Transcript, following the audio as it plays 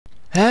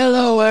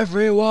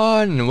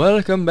everyone,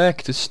 welcome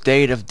back to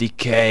State of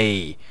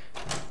Decay.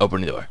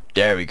 Open the door.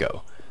 There we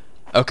go.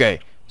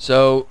 Okay,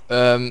 so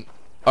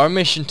our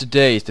mission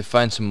today is to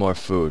find some more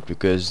food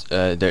because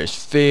there's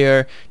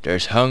fear,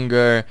 there's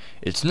hunger.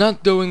 It's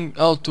not doing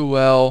all too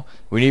well.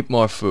 We need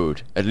more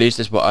food. At least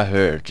that's what I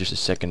heard just a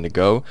second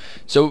ago.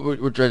 So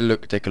we'll try to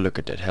take a look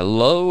at that.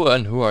 Hello,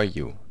 and who are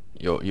you?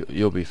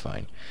 You'll be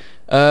fine.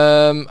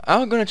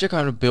 I'm gonna check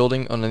out a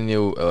building on a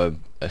new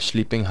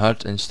sleeping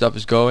hut and stuff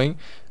is going.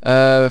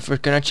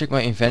 First, can I check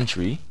my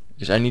inventory?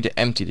 Because I need to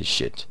empty this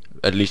shit.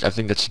 At least I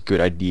think that's a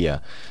good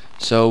idea.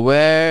 So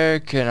where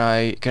can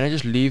I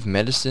just leave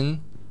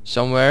medicine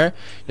somewhere?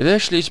 It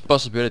actually is a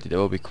possibility. That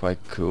will be quite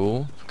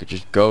cool. I could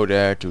just go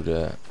there to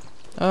the...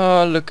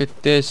 Oh, look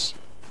at this.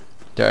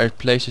 There are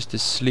places to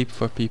sleep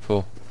for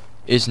people.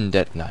 Isn't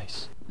that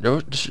nice?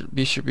 There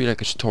should be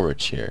like a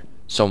storage here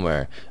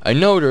somewhere. I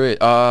know there is.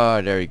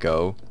 Ah, there we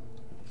go.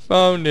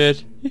 Found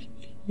it.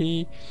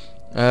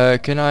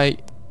 Can I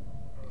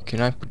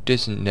put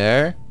this in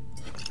there?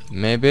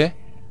 Maybe.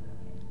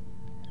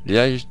 Did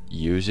I just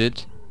use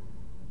it?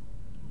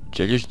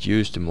 Did I just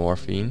use the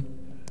morphine?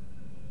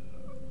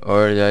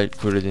 Or did I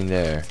put it in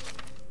there?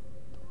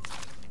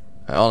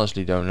 I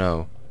honestly don't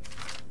know.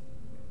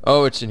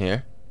 Oh, it's in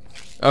here.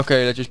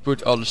 Okay, let's just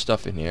put all the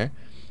stuff in here.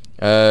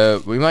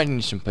 We might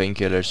need some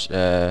painkillers,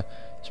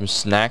 some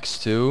snacks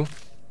too.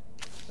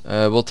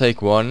 We'll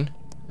take one.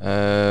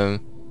 We'll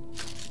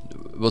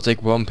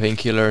take one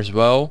painkiller as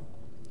well.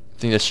 I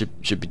think that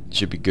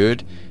should be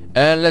good.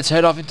 And let's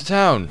head off into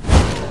town.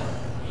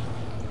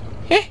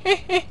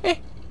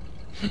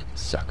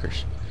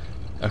 Suckers.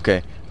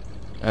 Okay.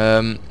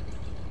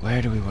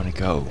 Where do we want to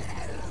go?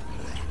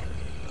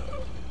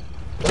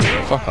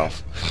 Fuck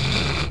off.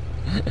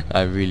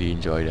 I really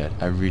enjoy that.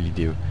 I really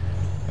do.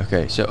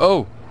 Okay,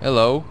 so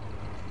hello.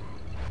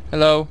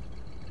 Hello.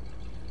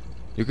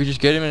 You could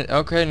just get him in.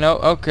 Okay, no.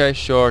 Okay,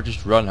 sure.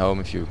 Just run home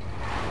if you.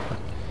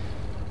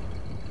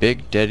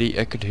 Big Daddy,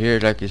 I could hear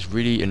like this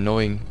really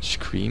annoying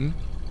scream.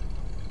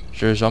 Is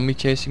there a zombie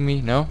chasing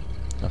me? No?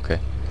 Okay.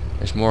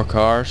 There's more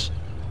cars.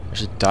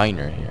 There's a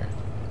diner here.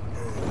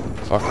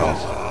 Fuck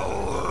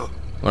off.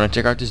 Wanna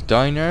check out this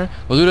diner?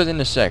 We'll do that in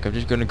a sec. I'm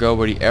just gonna go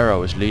where the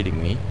arrow is leading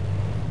me.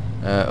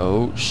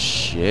 Oh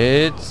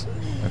shit.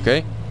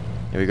 Okay.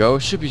 Here we go.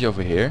 Should be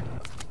over here.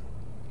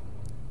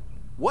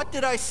 What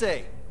did I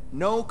say?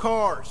 No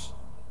cars.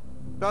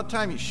 About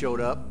time you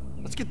showed up.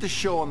 Let's get this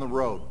show on the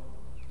road.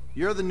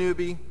 You're the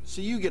newbie,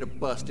 so you get a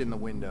bust in the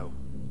window.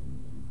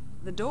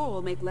 The door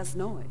will make less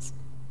noise.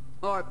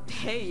 Or,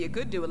 hey, you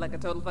could do it like a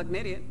total fucking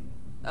idiot.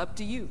 Up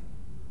to you.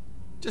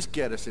 Just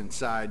get us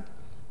inside.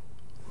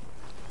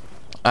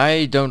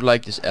 I don't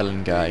like this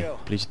Ellen guy.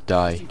 Please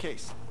die. Just in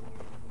case.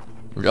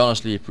 Would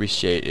honestly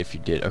appreciate if you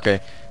did. Okay.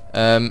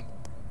 I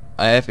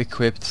have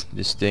equipped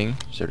this thing,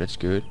 so that's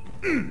good.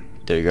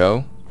 There you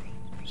go.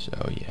 So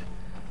yeah.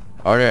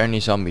 Are there any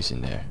zombies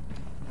in there?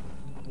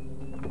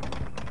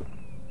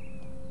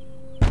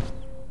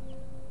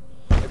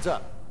 Heads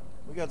up.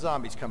 We got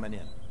zombies coming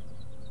in.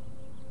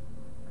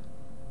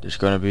 There's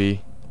gonna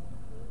be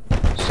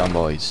some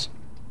boys.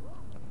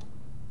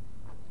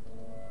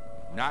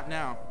 Not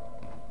now.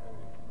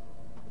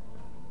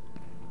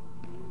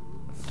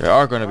 There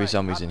are gonna be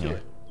zombies in Up to here.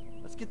 it.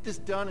 Let's get this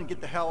done and get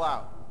the hell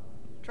out.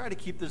 Try to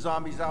keep the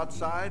zombies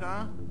outside,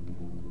 huh?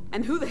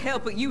 And who the hell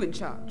put you in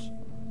charge?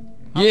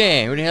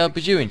 Yeah, who the hell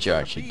put you in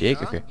charge, you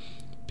dick? Okay.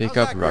 Pick How's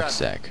up that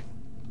rucksack.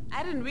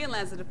 I didn't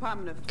realize the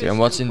Department of Okay, and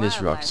what's in this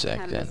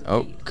rucksack then?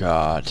 Oh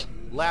god.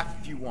 Laugh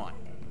if you want.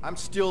 I'm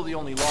still the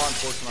only law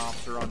enforcement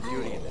officer on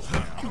duty in this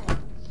town.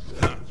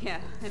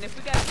 Yeah, and if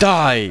we got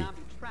Die!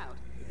 zombie trout,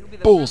 you'll be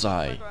the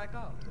Bullseye. first motherfucker I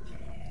call.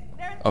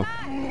 Oh,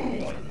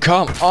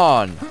 come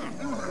on!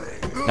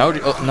 Now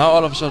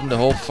all of a sudden the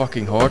whole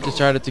fucking horde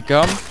decided to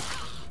come.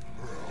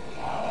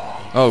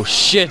 Oh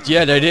shit!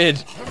 Yeah, they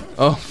did.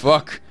 Oh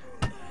fuck.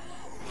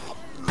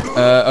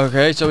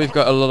 Okay, so we've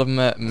got a lot of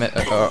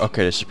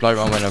okay, the supply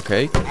run went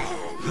okay.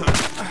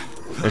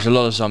 There's a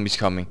lot of zombies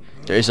coming.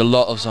 There is a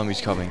lot of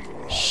zombies coming.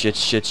 Shit.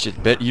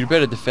 You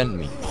better defend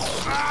me.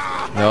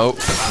 No.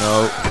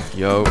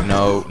 Yo,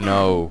 no.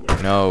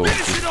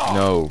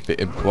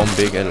 One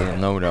big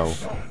no.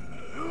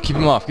 Keep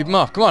him off,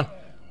 come on.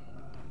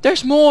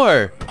 There's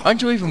more!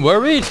 Aren't you even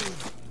worried?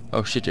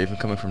 Oh shit, they're even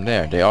coming from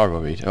there. They are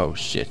worried. Oh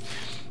shit.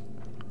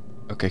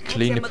 Okay,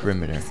 clean the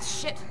perimeter.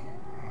 Shit.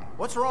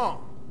 What's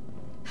wrong?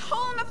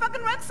 Hole in my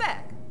fucking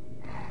rucksack.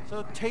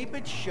 So tape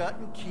it shut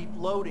and keep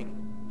loading.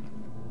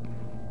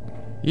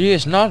 He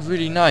is not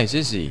really nice,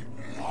 is he?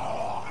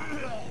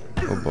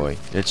 Oh boy,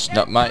 it's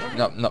not my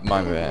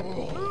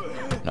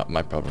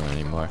problem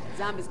anymore.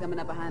 Zombies coming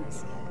up behind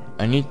us.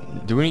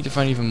 Do we need to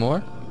find even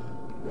more?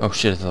 Oh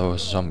shit, I thought it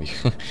was a zombie.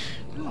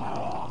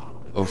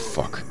 Oh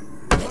fuck.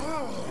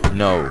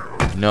 No.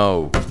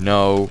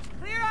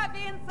 Clear out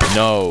the inside.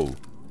 No.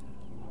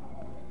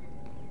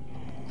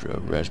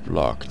 Progress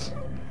blocked.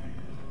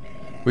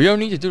 We don't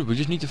need to do it, we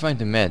just need to find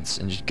the meds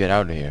and just get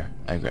out of here,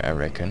 I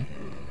reckon.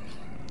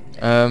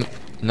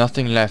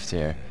 Nothing left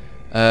here.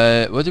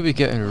 What do we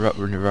get in the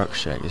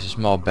rucksack? There's a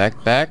small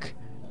backpack.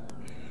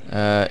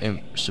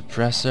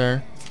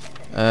 Suppressor.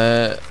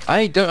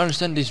 I don't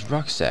understand these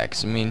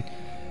rucksacks. I mean,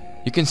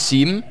 you can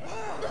see them,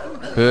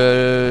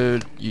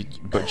 but you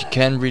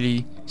can't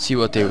really see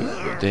what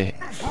they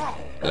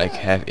like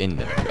have in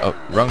them. Oh,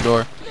 wrong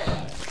door.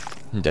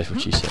 That's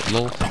what she said.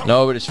 Lol.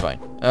 No, but it's fine.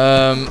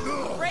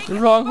 The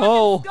wrong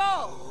hole.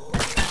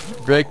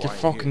 Break your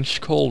fucking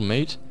skull,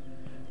 mate.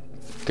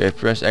 Okay,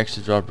 press X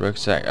to drop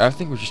rucksack. I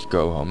think we just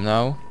go home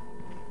now.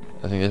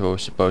 I think that's what we're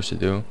supposed to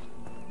do.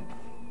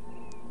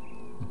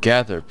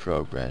 Gather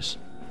progress.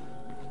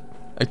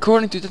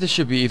 According to that, there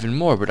should be even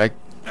more, but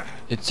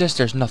it says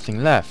there's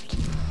nothing left.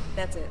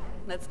 That's it.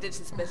 Let's ditch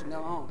this bitch and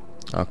go home.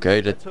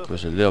 Okay, that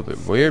was a little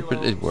bit weird,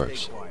 but it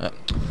works.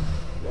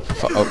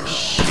 Oh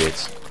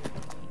shit.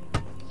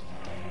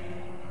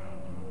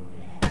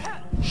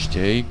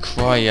 Stay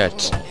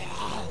quiet.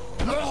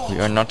 We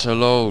are not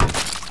alone.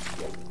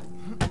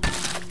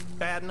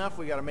 Bad enough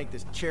we gotta make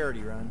this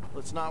charity run.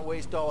 Let's not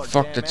waste all our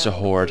Fuck, damn that's a ammo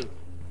horde. food.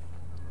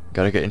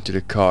 Gotta get into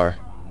the car.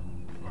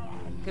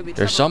 Could be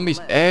There's trouble on the zombies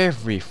left.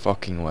 every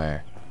fucking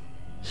where.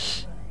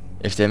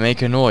 If they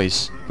make a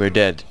noise, we're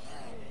dead.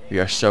 We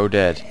are so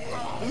dead.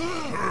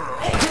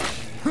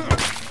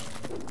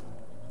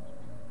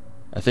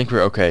 I think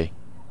we're okay.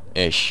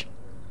 Ish.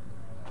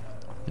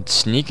 Let's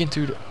sneak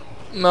into the...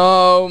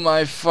 No,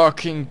 my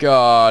fucking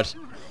god.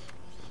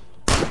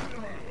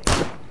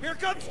 Here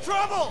comes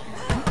trouble!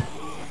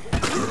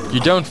 You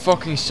don't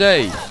fucking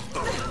say.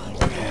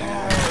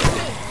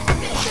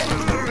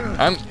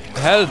 I'm...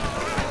 Help.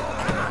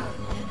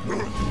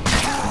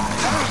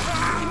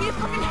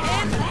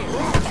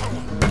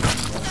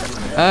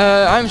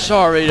 I'm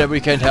sorry that we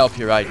can't help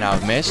you right now,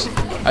 miss.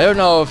 I don't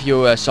know if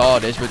you saw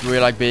this, but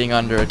we're like being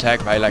under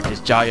attack by like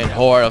this giant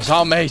horde of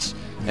zombies.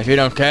 If you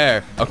don't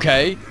care,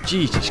 okay?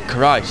 Jesus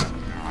Christ.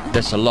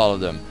 That's a lot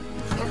of them.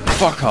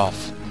 Fuck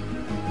off.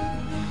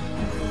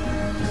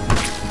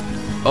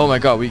 Oh my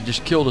god, we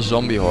just killed a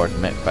zombie horde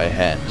by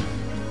hand.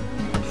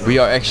 We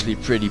are actually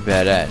pretty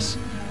badass.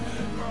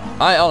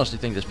 I honestly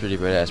think that's pretty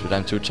badass, but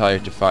I'm too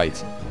tired to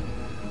fight.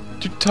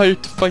 Too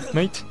tired to fight,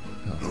 mate.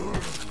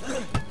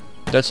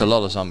 That's a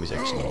lot of zombies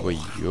actually. Wait,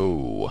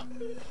 yo.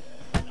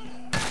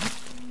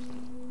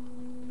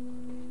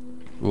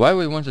 Why would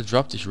we want to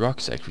drop these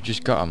rucksacks? We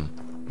just got them.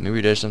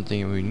 Maybe there's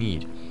something we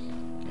need.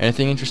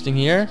 Anything interesting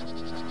here?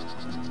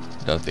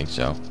 Don't think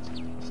so.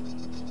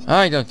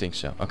 I don't think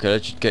so. Okay,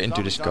 let's just get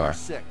into this car.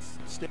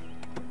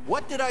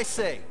 What did I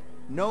say?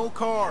 No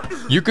cars.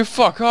 You can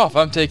fuck off.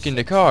 I'm taking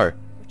the car.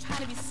 We're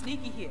trying to be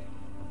sneaky here.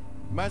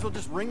 Might as well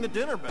just ring the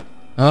dinner bell.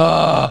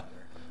 Ah.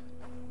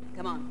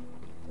 Come on.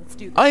 Let's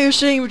do this. Are you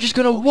saying we're just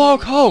gonna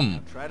walk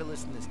home? Try to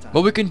listen this time.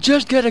 But we can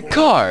just get a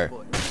car.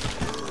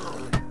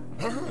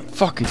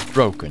 Fuck, it's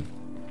broken.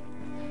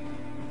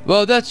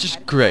 Well, that's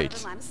just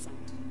great.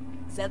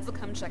 Zeds will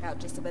come check out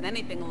just about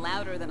anything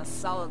louder than a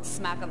solid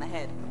smack on the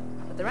head.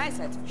 But their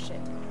eyesight's for shit.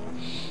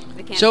 If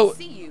they can't So,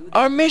 see you,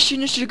 our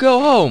mission is to go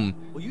home.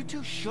 Well, you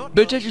two shut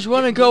But up. I just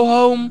want to go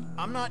home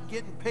I'm not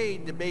getting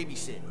paid to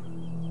babysit.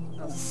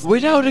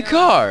 without a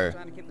car.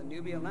 trying to keep the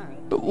newbie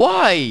alive. But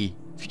why?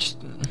 If you just...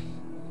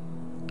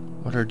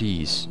 What are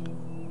these?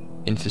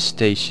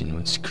 Infestation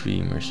with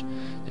screamers.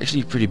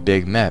 Actually a pretty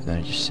big map, now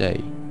that you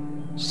say.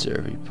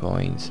 Survey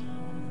point.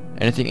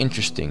 Anything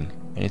interesting?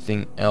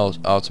 Anything else?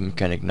 Auto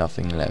mechanic,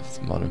 nothing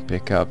left. Modern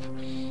pickup.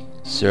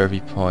 Survey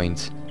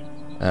point.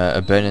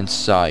 Abandoned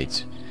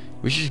site.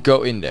 We should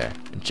go in there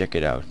and check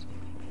it out.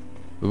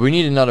 But we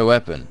need another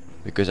weapon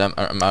because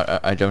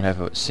I don't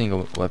have a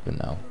single weapon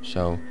now.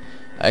 So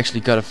I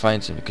actually gotta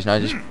find something because now I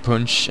just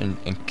punch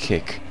and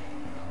kick.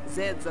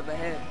 Zeds up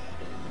ahead.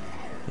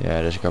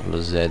 Yeah, there's a couple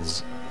of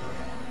Zeds.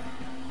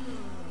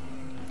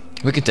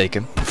 We can take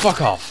him.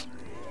 Fuck off.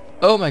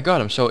 Oh my god,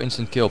 I'm so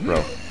instant kill,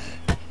 bro.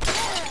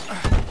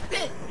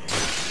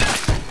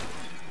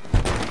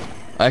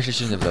 I actually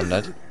shouldn't have done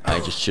that. I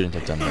just shouldn't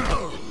have done that.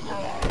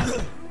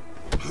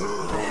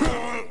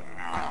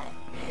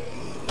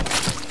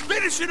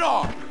 Finish it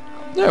off!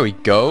 There we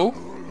go.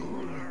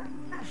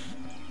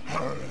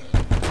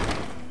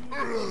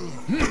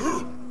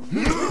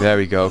 There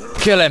we go.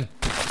 Kill him.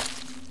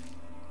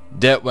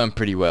 That went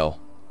pretty well,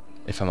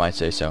 if I might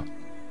say so.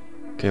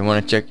 Okay,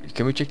 wanna check?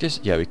 Can we check this?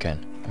 Yeah, we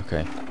can.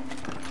 Okay.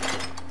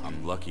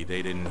 I'm lucky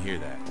they didn't hear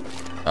that.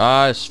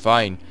 Ah, it's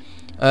fine.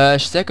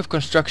 Stack of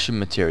construction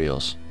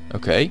materials.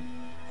 Okay.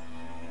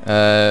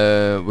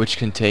 Which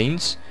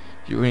contains.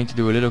 You need to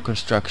do a little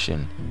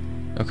construction.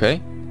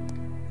 Okay.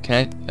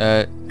 Can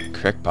I?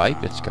 Crack pipe.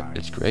 That's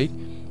great.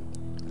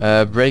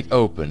 Break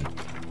open.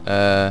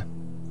 A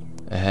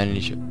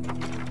handy.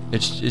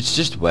 It's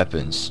just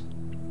weapons.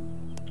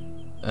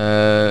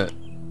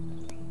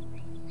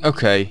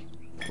 Okay.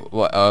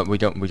 What? We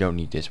don't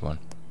need this one.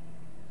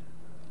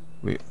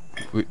 We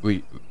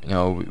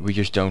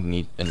just don't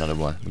need another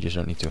one. We just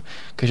don't need to.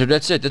 Okay, so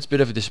that's it. That's a bit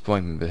of a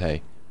disappointment, but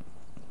hey.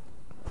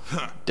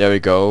 There we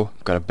go.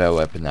 Got a bell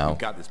weapon now.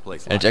 Got this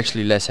place. And it's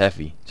actually less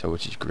heavy, so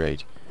which is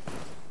great.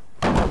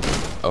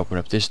 Open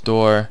up this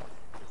door.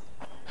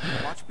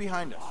 Watch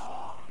behind us.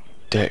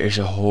 There is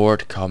a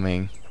horde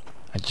coming.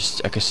 I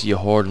can see a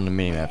horde on the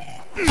minimap.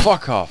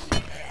 Fuck off!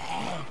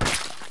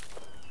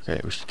 Okay,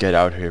 we should get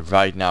out of here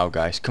right now,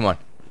 guys. Come on.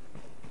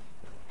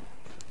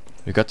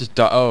 We got this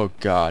oh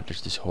god,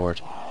 there's this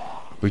horde.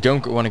 We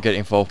don't want to get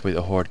involved with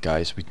a horde,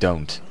 guys. We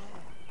don't.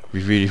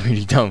 We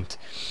really don't.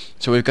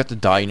 So we've got the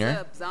diner.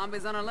 Up,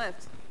 zombies on our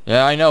left.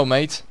 Yeah, I know,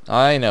 mate.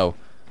 I know.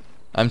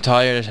 I'm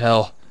tired as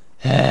hell.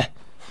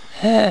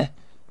 Ooh.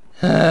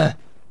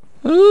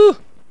 Oh,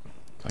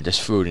 there's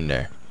food in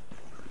there.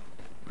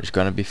 There's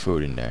gonna be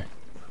food in there.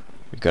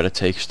 We gotta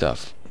take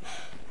stuff.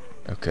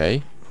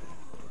 Okay.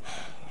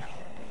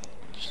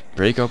 Just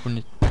break open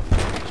the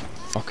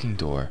fucking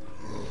door.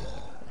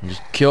 And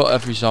just kill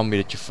every zombie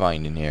that you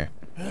find in here.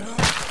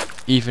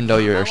 Even though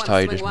you're as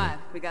tired as me.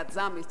 We got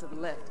zombies to the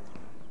left.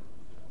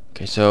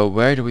 Okay, so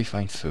where do we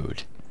find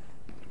food?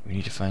 We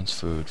need to find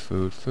food.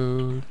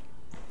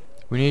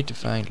 We need to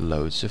find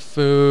loads of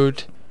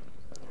food.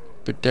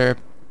 But there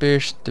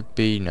appears to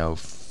be no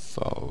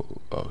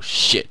oh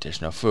shit,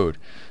 there's no food.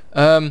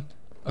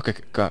 Okay,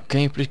 can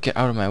you please get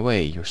out of my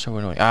way? You're so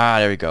annoying. Ah,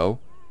 there we go.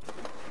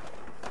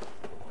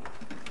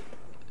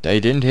 They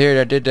didn't hear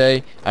that, did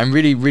they? I'm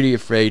really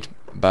afraid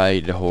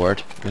by the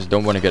horde, because I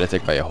don't want to get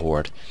attacked by a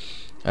horde.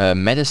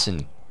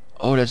 Medicine.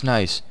 Oh, that's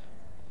nice.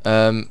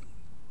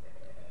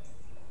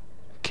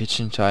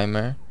 Kitchen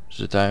timer.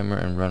 There's a timer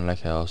and run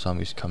like hell.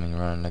 Zombies coming,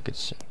 run like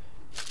it's...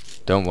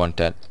 Don't want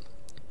that.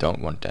 Don't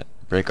want that.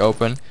 Break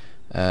open.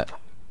 I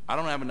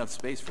don't have enough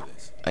space for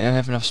this. I don't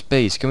have enough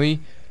space. Can we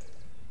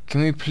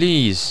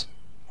please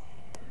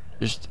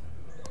just...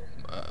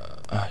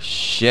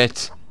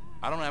 shit.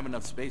 I don't have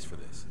enough space for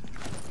this.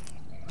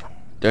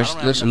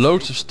 There's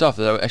loads of stuff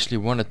that I actually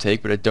want to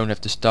take, but I don't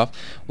have the stuff.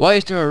 Why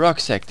is there a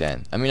rucksack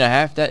then? I mean, I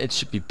have that. It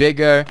should be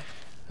bigger.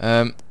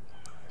 Can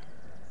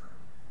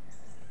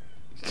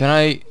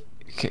I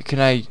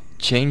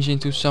change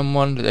into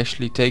someone that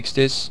actually takes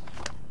this?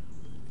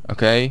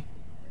 Okay.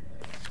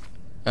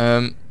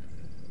 Where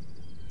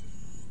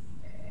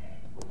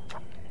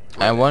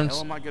the hell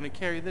am I gonna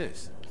carry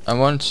this? I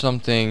want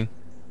something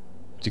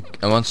to...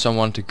 I want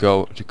someone to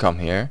come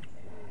here.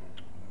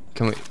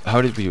 Can we...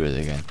 How did we do it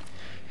again?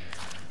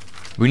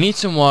 We need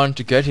someone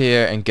to get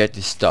here and get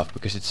this stuff,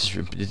 because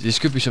this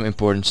could be some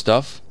important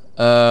stuff.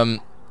 Lead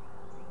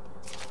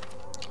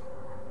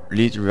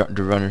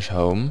the runners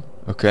home.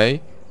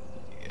 Okay.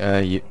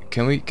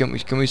 Can we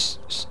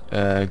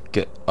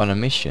get on a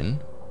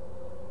mission?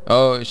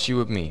 Oh, is she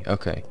with me?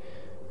 Okay.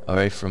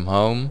 Away from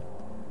home,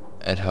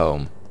 at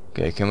home.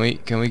 Okay. Can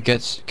we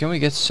get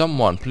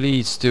someone,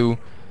 please, to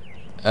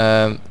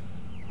a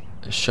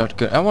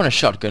shotgun? I want a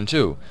shotgun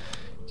too.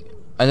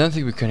 I don't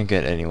think we can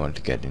get anyone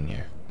to get in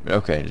here.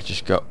 Okay, let's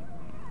just go.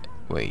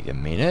 Wait a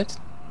minute.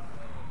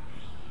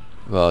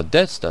 Well,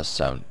 that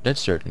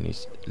certainly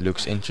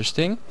looks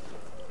interesting.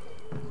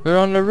 We're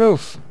on the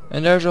roof,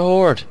 and there's a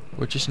horde,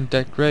 which isn't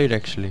that great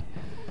actually.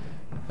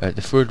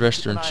 The food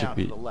restaurant should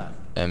be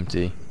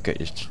empty. Okay,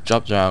 just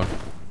drop down.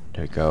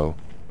 There we go.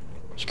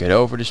 Let's get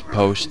over this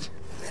post.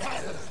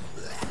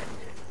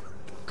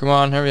 Come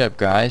on, hurry up,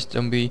 guys.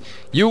 Don't be...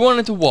 You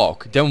wanted to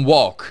walk, then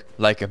walk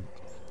like a...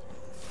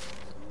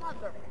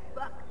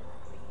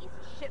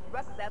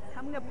 That's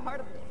coming apart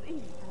of the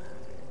scene.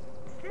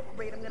 At this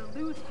rate, I'm gonna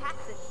lose half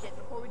this shit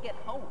before we get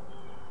home.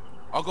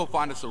 I'll go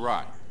find us a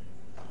ride.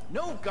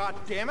 No,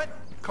 goddammit!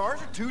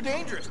 Cars are too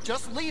dangerous.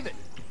 Just leave it.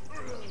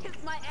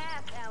 Kiss my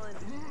ass, Alan.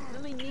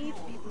 Lily needs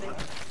these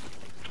things.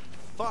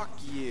 Fuck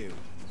you.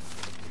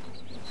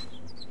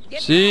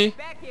 Get See?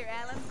 back here,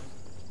 Alan.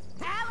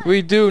 Alan!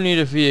 We do need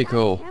a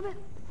vehicle. God damn it.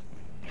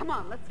 Come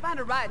on, let's find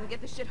a ride and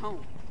get this shit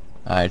home.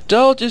 I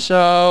told you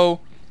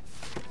so.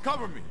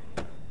 Cover me.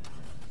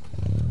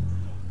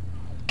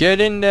 Get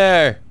in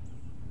there.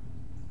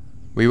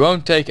 We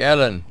won't take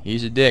Alan.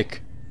 He's a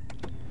dick.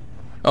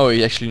 Oh,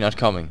 he's actually not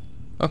coming.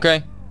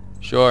 Okay,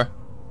 sure.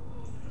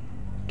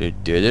 So,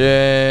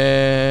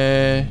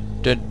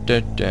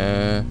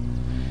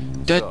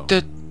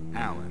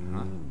 Alan,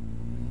 huh?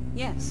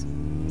 Yes.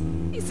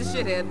 He's a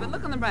shithead, but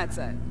look on the bright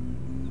side.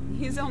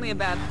 He's only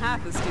about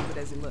half as stupid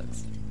as he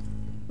looks.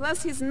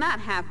 Plus, he's not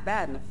half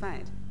bad in a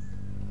fight.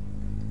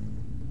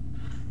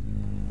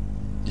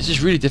 This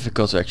is really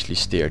difficult to actually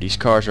steer. These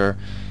cars are...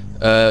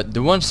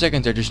 the 1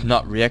 second they're just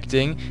not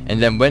reacting,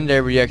 and then when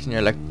they're reacting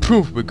they're like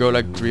poof, we go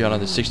like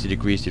 360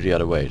 degrees to the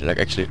other way. They're like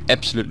actually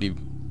absolutely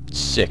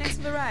sick. Thanks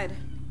for the ride.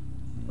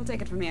 We'll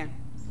take it from here.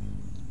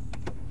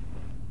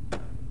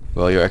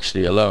 Well, you're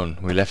actually alone.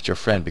 We left your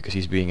friend because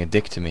he's being a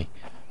dick to me.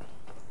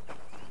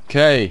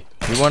 Okay,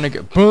 we wanna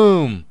get...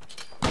 Boom!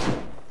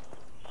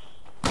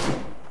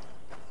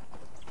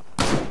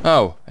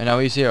 Oh, and now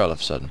he's here all of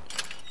a sudden.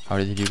 How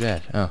did he do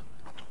that? Oh.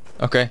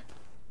 Okay.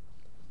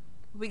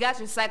 We got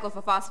your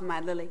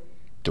cyclophosphamide, Lily.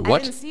 The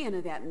what? I didn't see any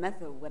of that meth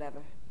or whatever.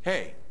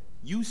 Hey,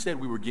 you said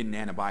we were getting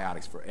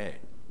antibiotics for Ed.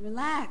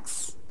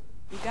 Relax.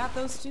 We got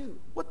those too.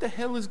 What the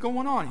hell is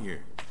going on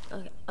here?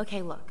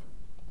 Okay, look.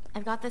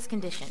 I've got this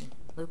condition,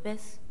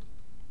 lupus.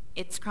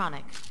 It's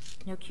chronic,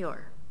 no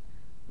cure.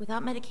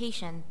 Without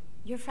medication,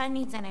 your friend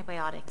needs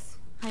antibiotics.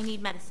 I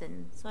need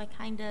medicine, so I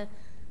kinda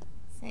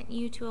sent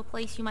you to a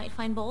place you might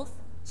find both.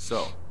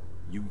 So,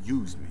 you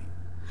used me.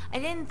 I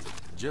didn't...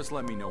 Just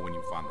let me know when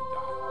you find the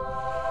doc.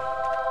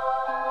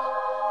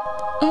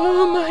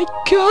 Oh my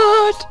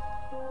god!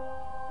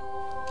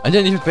 I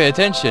didn't even pay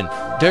attention.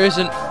 There is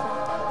an...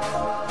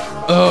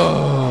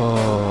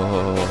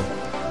 Oh,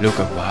 look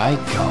at my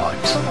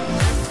god.